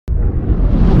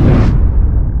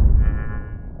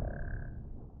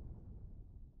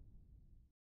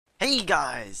Hey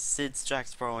guys, it's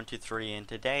JaxPro123 and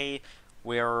today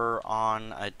we're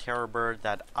on a terror bird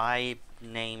that I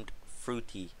named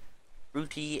Fruity.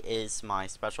 Fruity is my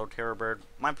special terror bird,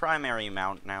 my primary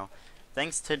mount now.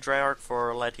 Thanks to Dreyarch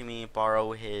for letting me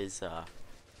borrow his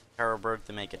terror bird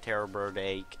to make a terror bird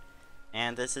egg.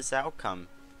 And this is the outcome.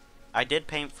 I did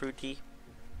paint Fruity.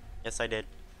 Yes, I did.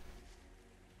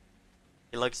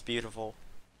 He looks beautiful.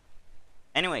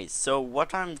 Anyways, so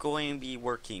what I'm going to be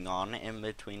working on in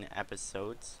between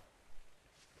episodes,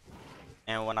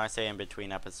 and when I say in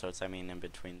between episodes, I mean in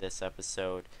between this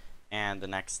episode and the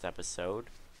next episode,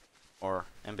 or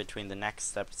in between the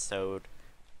next episode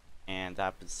and the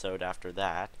episode after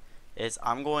that, is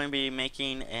I'm going to be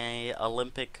making a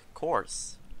Olympic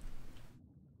course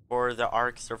for the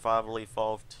Ark Survival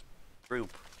Evolved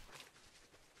group.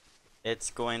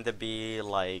 It's going to be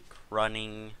like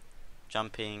running,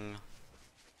 jumping,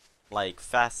 like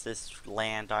fastest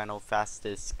land dino,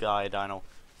 fastest sky dino,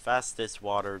 fastest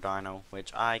water dino,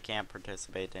 which I can't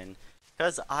participate in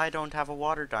because I don't have a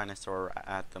water dinosaur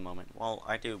at the moment. Well,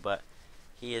 I do, but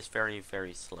he is very,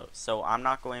 very slow. So I'm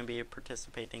not going to be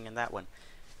participating in that one.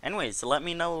 Anyways, let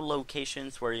me know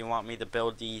locations where you want me to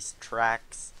build these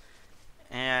tracks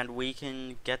and we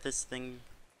can get this thing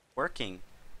working.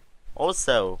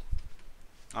 Also,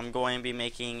 I'm going to be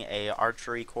making a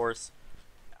archery course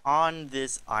on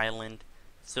this island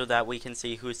so that we can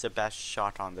see who's the best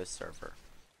shot on this server.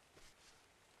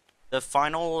 The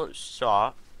final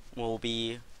shot will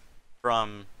be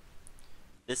from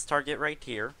this target right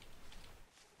here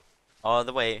all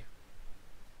the way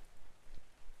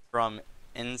from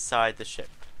inside the ship,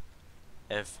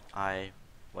 if I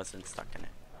wasn't stuck in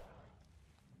it.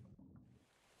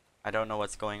 I don't know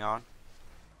what's going on,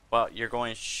 but you're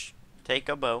going to take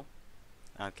a bow.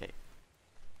 Okay.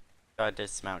 Gotta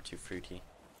dismount you, Fruity.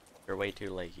 You're way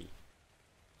too leggy.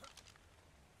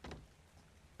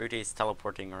 Fruity's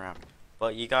teleporting around.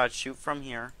 But you gotta shoot from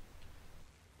here.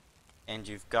 And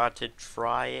you've got to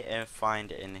try and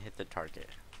find and hit the target.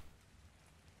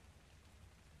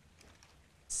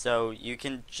 So you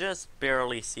can just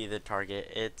barely see the target.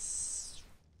 It's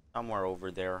somewhere over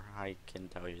there, I can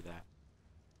tell you that.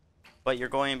 But you're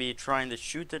going to be trying to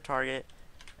shoot the target,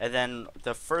 and then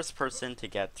the first person to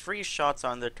get 3 shots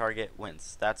on the target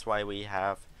wins. That's why we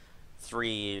have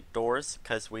 3 doors,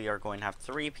 because we are going to have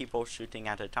 3 people shooting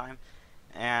at a time.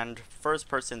 And first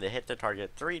person to hit the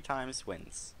target 3 times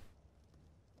wins.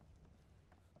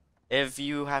 If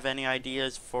you have any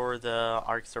ideas for the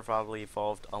Ark Survival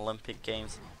Evolved Olympic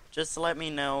Games, just let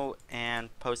me know and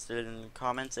post it in the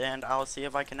comments and I'll see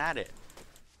if I can add it.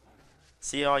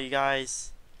 See all you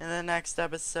guys in the next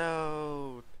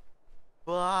episode.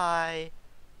 Bye.